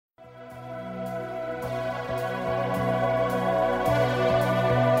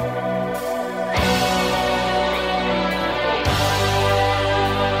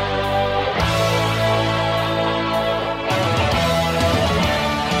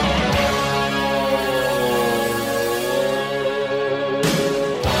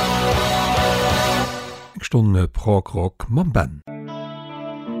Stunde Prog-Rock mam Ben.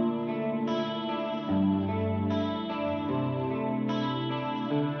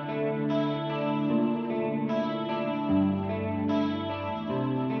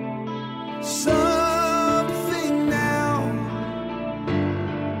 Something now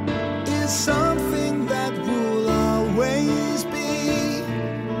is something that will always be.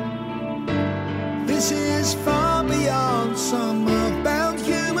 This is far beyond some about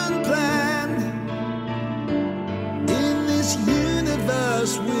human plan. In this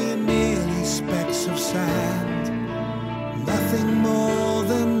universe we're merely specks of sand, nothing more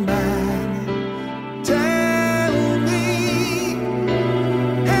than man. Tell me,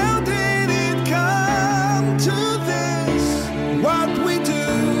 how did it come to this? What we do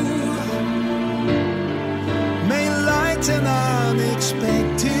may lighten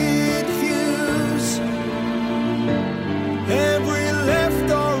unexpected views. Every left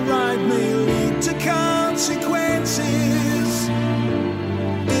or right may lead to consequences.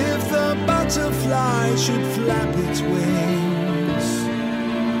 If the butterfly should flap its wings,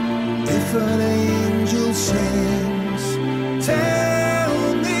 if an angel sings,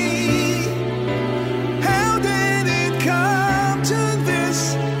 tell me, how did it come to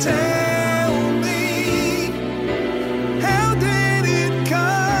this? Tell me, how did it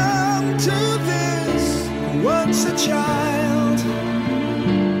come to this? Once a child,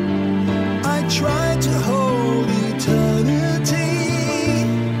 I tried to hold eternity.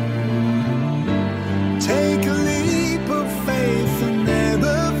 Take a leap of faith and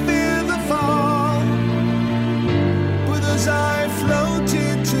never fear the fall. But as I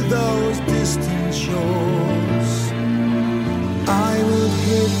floated to those distant shores, I would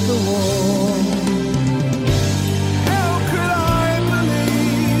hit the wall. How could I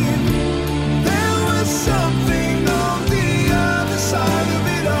believe there was something on the other side of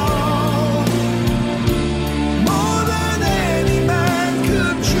it all? More than any man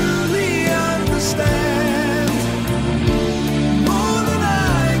could truly understand, more than I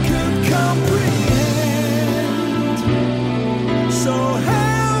could comprehend. So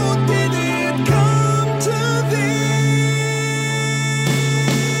how did it come to this?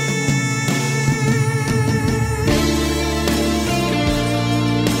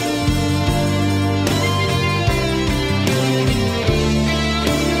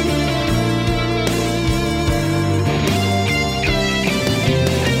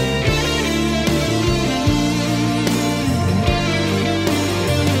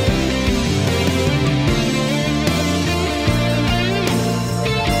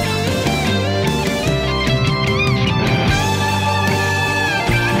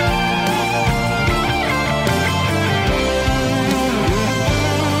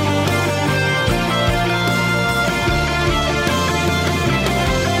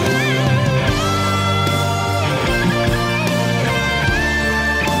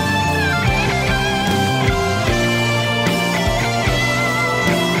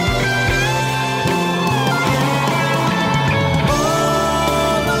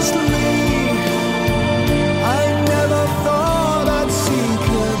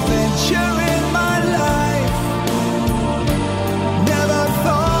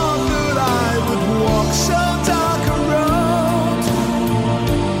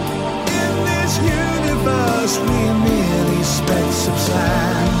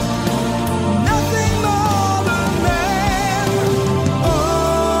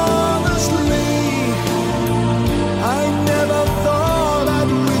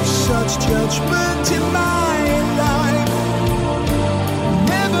 Judgment in my life,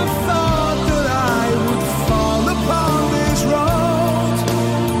 never thought that I would fall upon this road.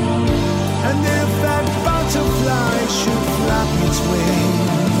 And if that butterfly should flap its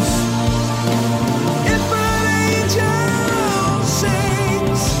wings, if an angel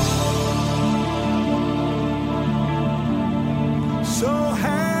sings, so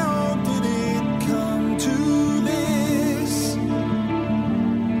how did it come to this?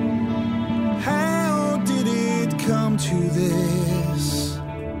 How did it come to this?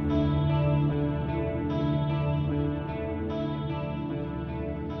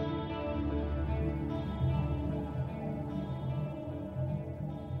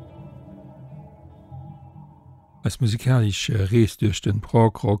 Als musikalisch Rees durch den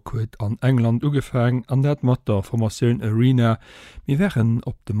Prog-Rock huet an England ugefang an dat mat der Formatioun Arena. Wir wären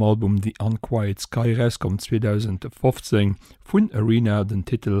op dem Album The Unquiet Sky rauskom 2015 vun Arena den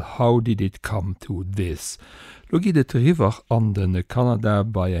Titel How Did It Come to This. Lo giet River an den Kanada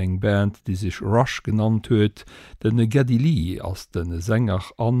bei eng Band, die sich Rush genannt huet, den Geddy Lee als den Sänger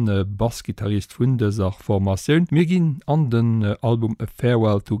an Bassgitarrist vun deser Formatioun. Mir ginn an den Album A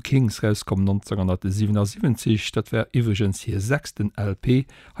Farewell to Kings rauskom 1977, dat wär iwwergens hier 6. LP,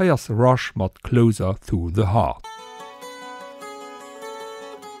 heiers Rush mat Closer to the Heart.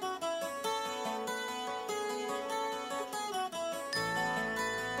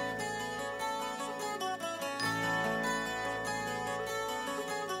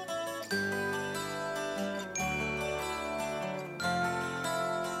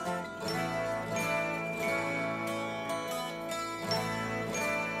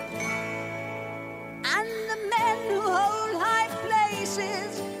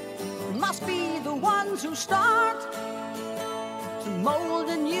 To start to mold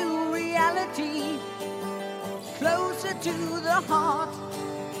a new reality closer to the heart,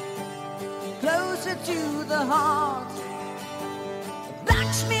 closer to the heart.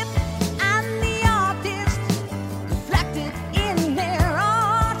 Blacksmith and the artist reflected in their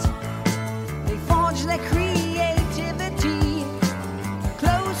art, they forge their creativity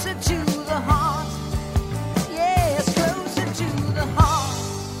closer to the heart. Yes, closer to the heart.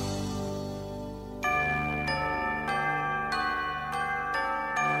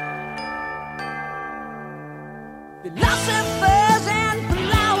 Philosophers and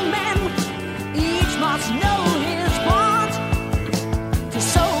plowmen, each must know his part to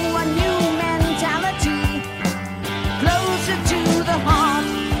sow a new mentality closer to the heart.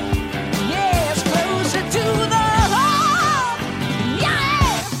 Yes, closer to the heart.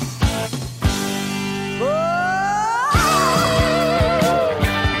 Yeah. Oh.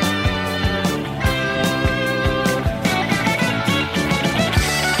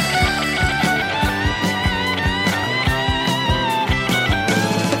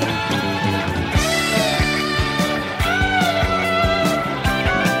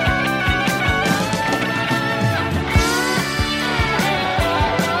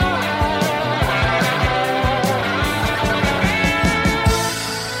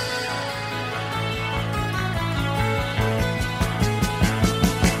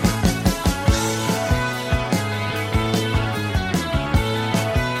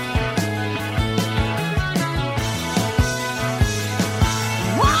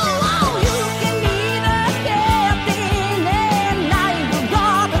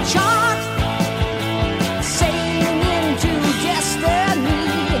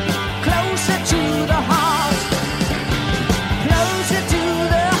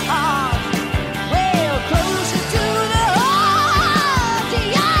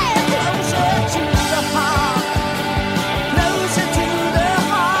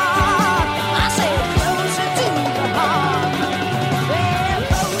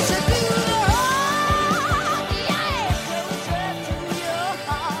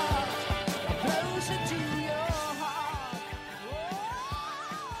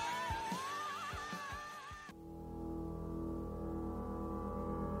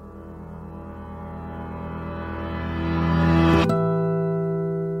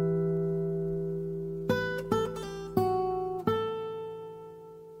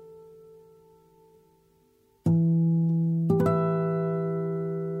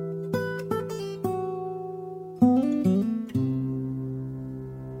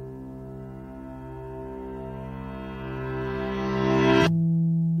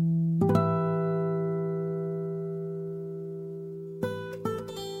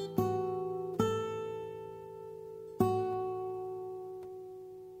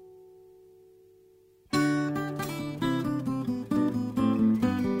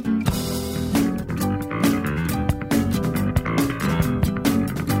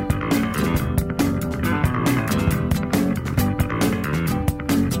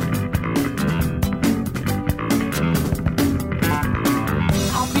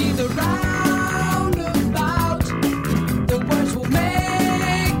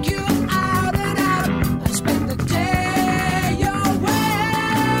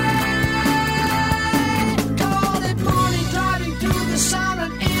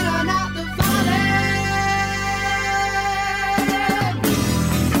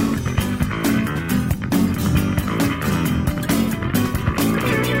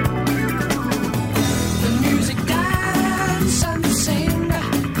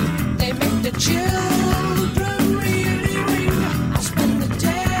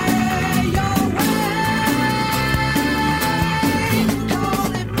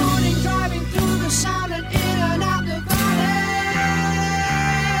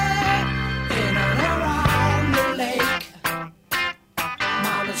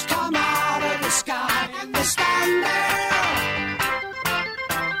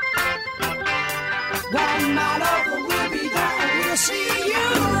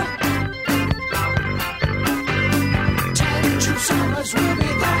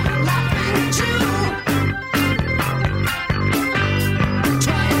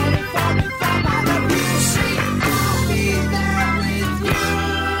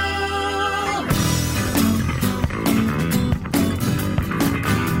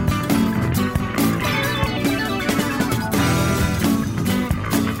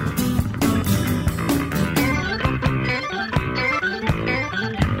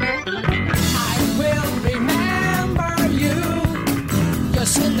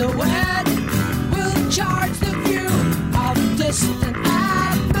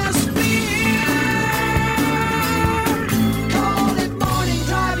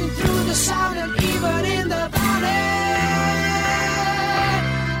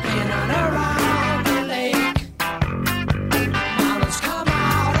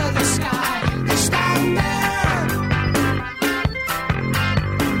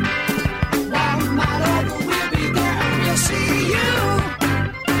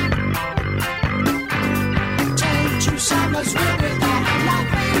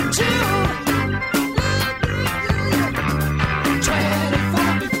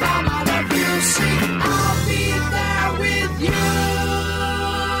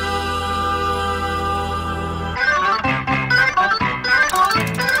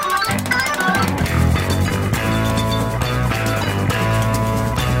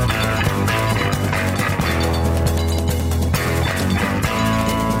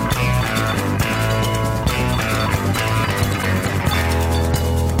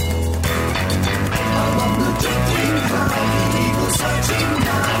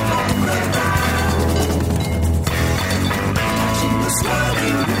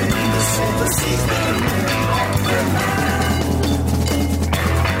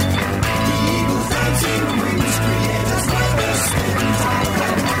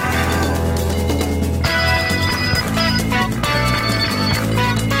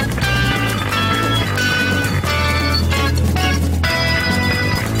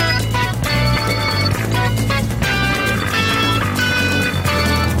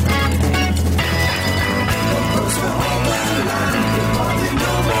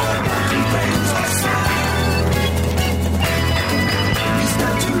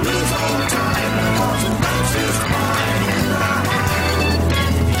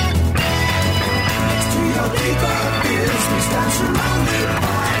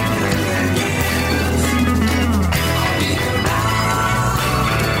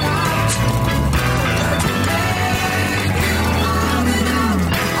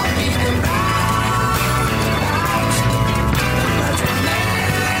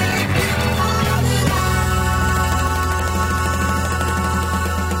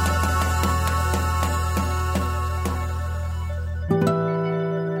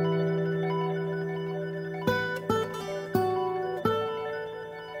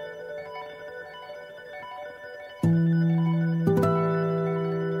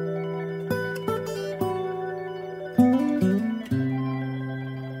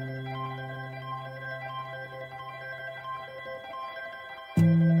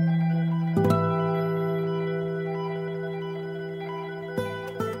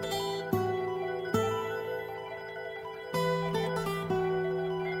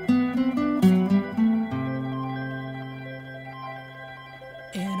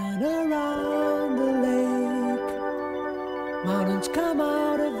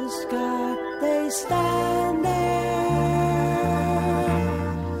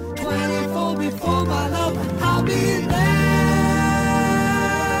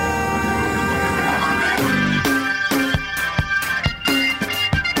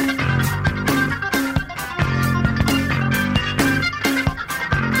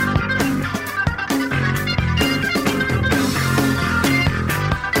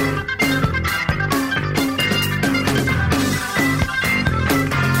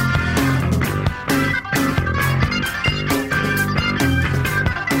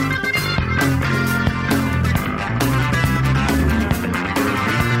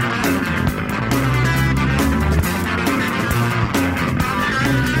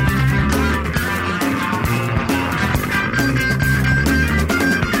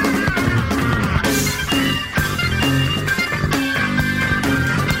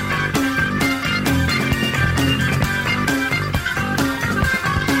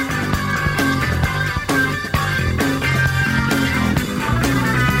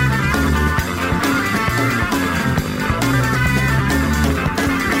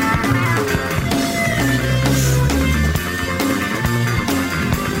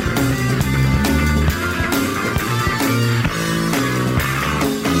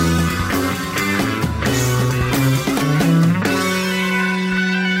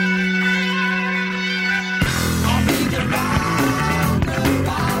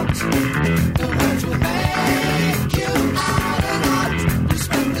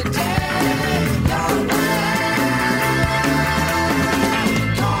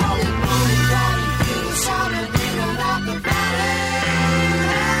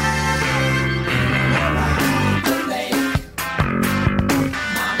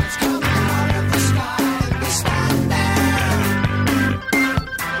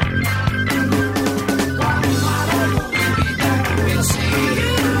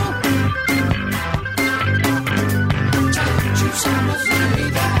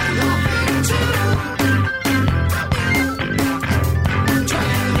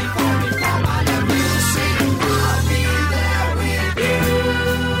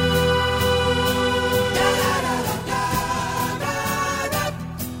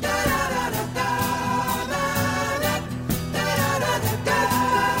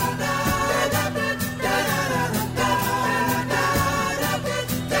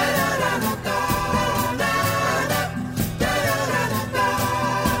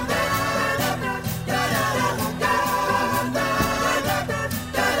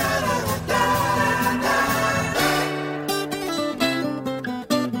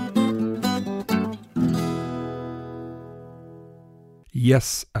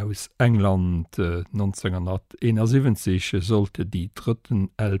 Yes aus England 1971 sollte die dritten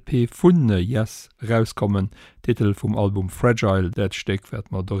LP vun Yes rauskommen. Titel vom Album Fragile, dat steckt werd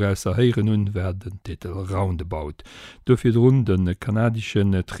man daraus erheieren nun werden Titel Roundabout. Dofir runden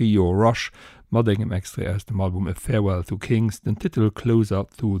kanadischen Trio Rush mat engem extra aus dem Album A Farewell to Kings den Titel Closer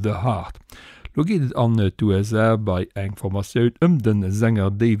to the Heart. Lo geht an USA bei eng Formatioun den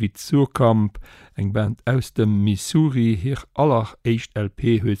Sänger David Surkamp, eng Band aus dem Missouri, hier aller echt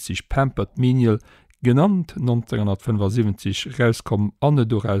LP huet sich Pampered Menial genannt 1975 rauskom an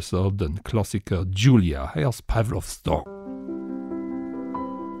doauser den Klassiker Julia, heiers Pavlov's Dog.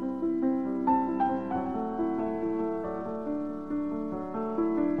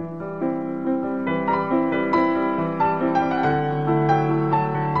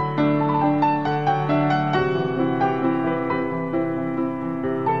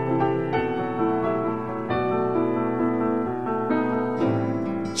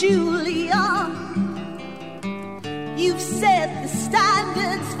 Julia, you've set the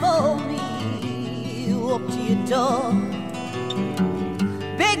standards for me up to your door,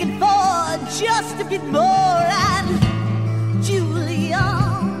 begging for just a bit more. And Julia,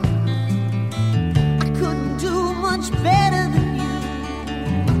 I couldn't do much better than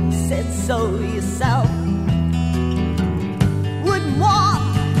you said so yourself. Wouldn't want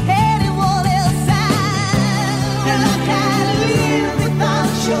anyone else, and I can't live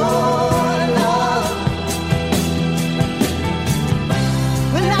without your love.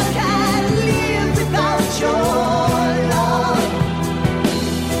 Well, I can't live without your love.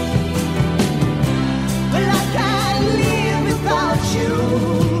 Well, I can't live without you,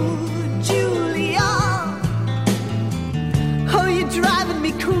 Julia. Oh, you're driving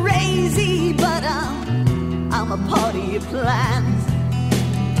me crazy, but I'm a part of your plans.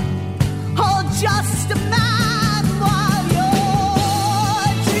 Oh, just a man while your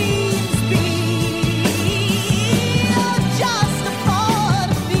dreams be. Oh, just a part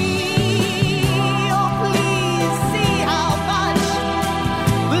of me. Oh, please see how much,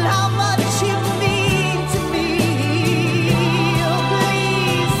 well, how much you mean to me. Oh,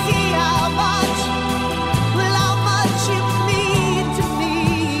 please see how much, well, how much you mean to me,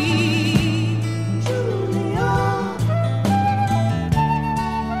 Julia.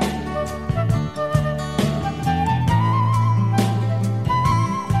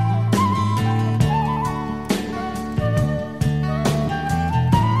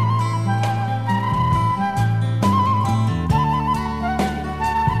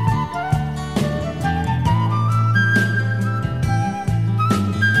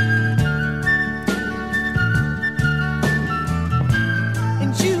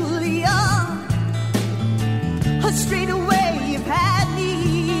 And Julia, straight away you've had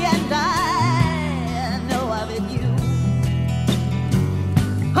me, and I know I've had you.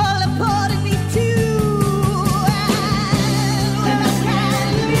 All a part of me too, and I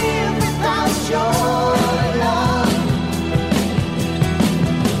can't live without your love.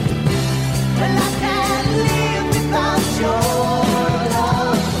 Well, I can't live without your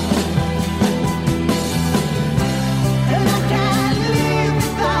love. And I can't live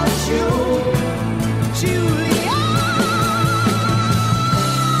without you, Julia.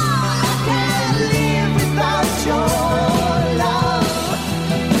 I can't live without your love.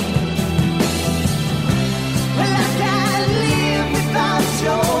 Well, I can't live without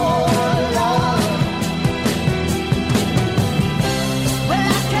your love. Well, I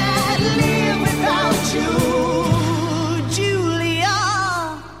can't live without you, Julia.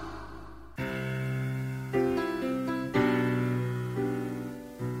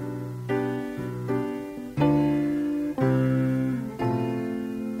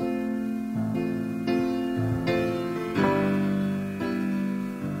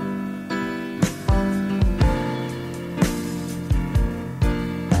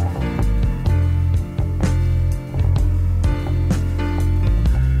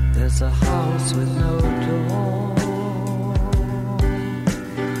 There's a house with no door.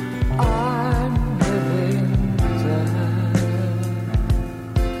 I'm living there.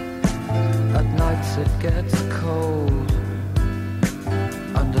 At nights it gets cold,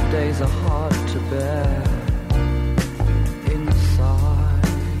 and the days are hard to bear. Inside,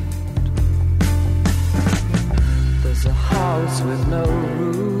 there's a house with no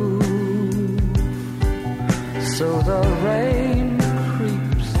roof, so the rain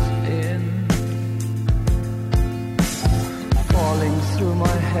creeps in, falling through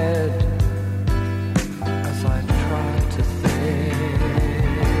my head as I try to think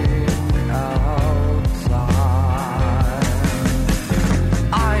outside.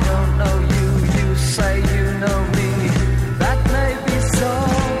 I don't know you, you say you know me. That may be so,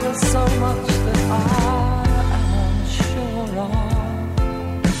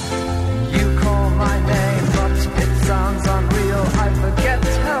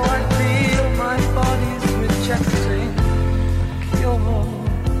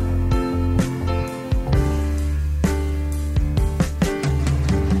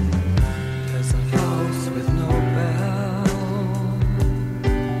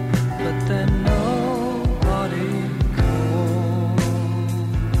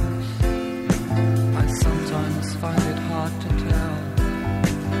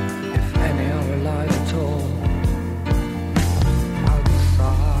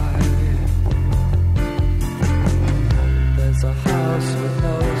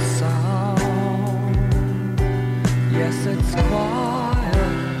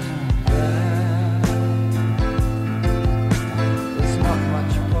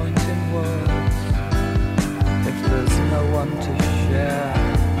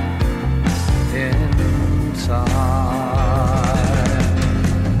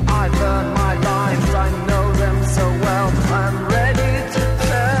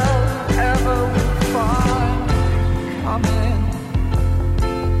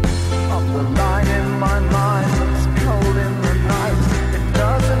 a line in my mind that's cold in the night. It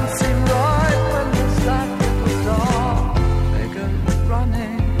doesn't seem right when there's that little dog. They go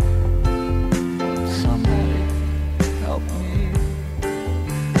running. Somebody help me.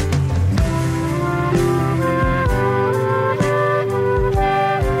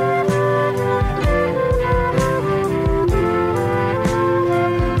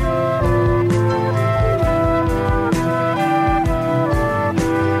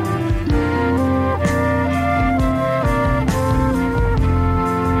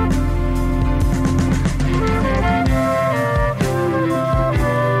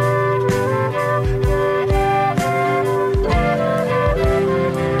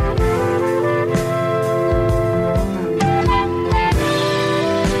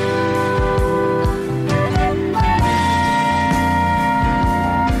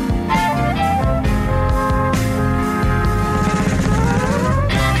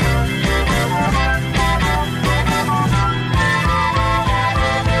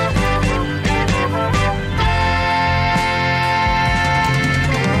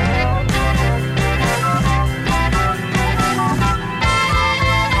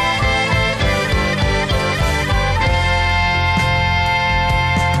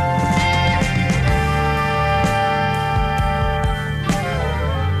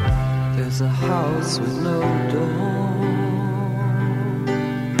 There's a house with no door.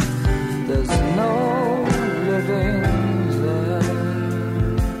 There's no living there.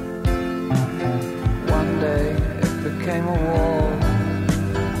 One day it became a wall.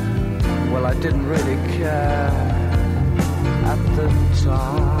 Well, I didn't really care at the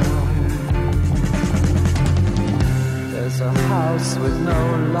time. There's a house with no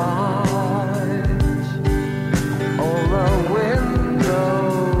light. All the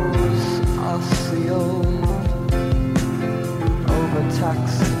windows are sealed,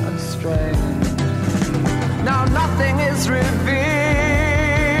 overtaxed and strained. Now nothing is revealed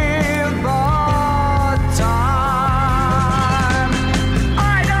but time.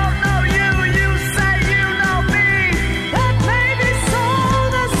 I don't know you, you say you know me. That may be so,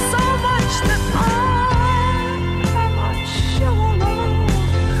 there's so much that I am unsure of.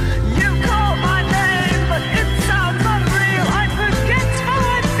 You call my name, but it sounds unreal. I forget how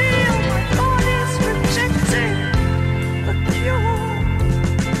I feel. My body's rejecting the cure.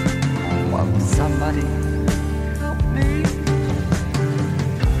 Won't somebody help me?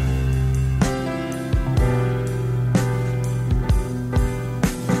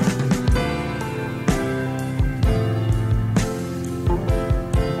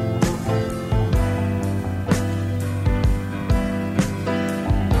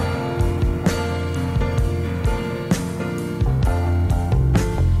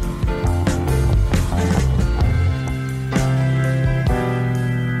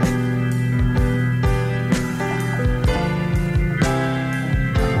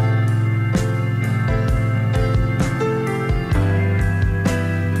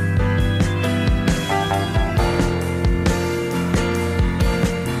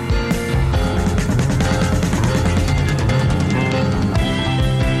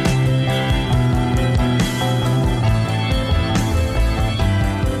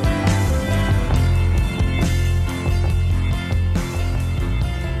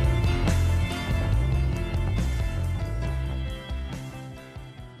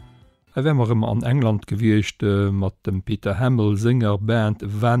 Wemmerem an England gewiecht mat dem Peter Hamill Singerband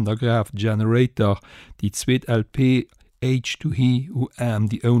Van der Graaf Generator, die zweet LP H2He Who Am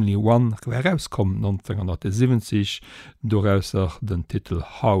the Only One herauskom 1970, doauser den Titel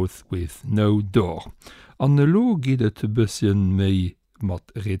House with No Door. An lo giet bëssen méi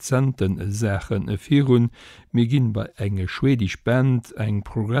mat rezenten Sächen virun, mé ginn bei enge schwedisch Band, eng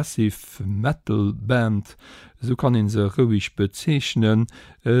Progressive Metal Band, so kann in se ruhig bezeichnen.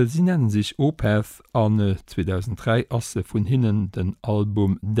 Sie nennen sich Opeth. An 2003 asse vun hinnen den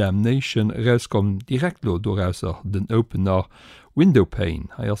Album Damnation rauskom direkt lo doauser den Opener Windowpane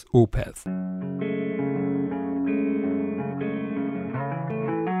heiers Opeth.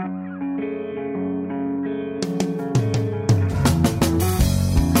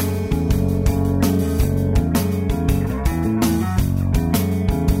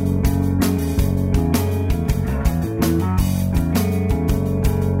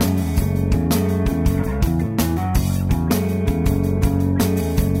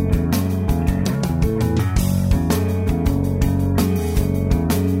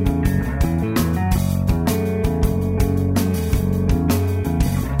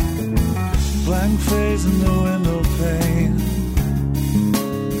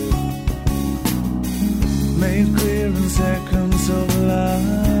 Made clear in seconds of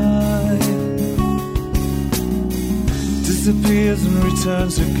light. disappears and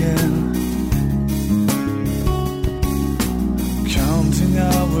returns again, counting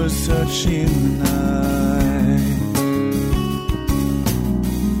hours, searching the night.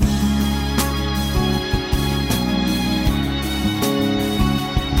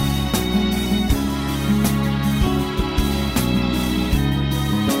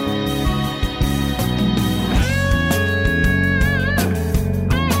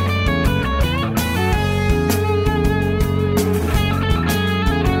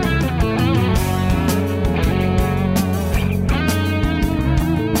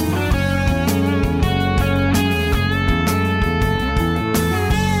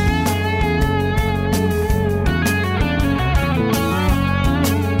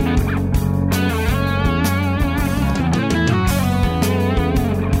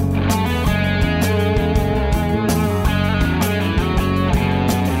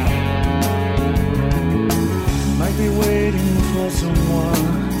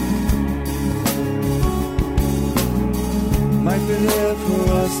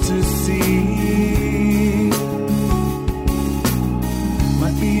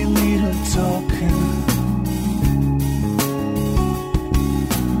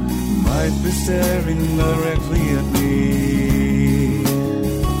 Staring directly at me.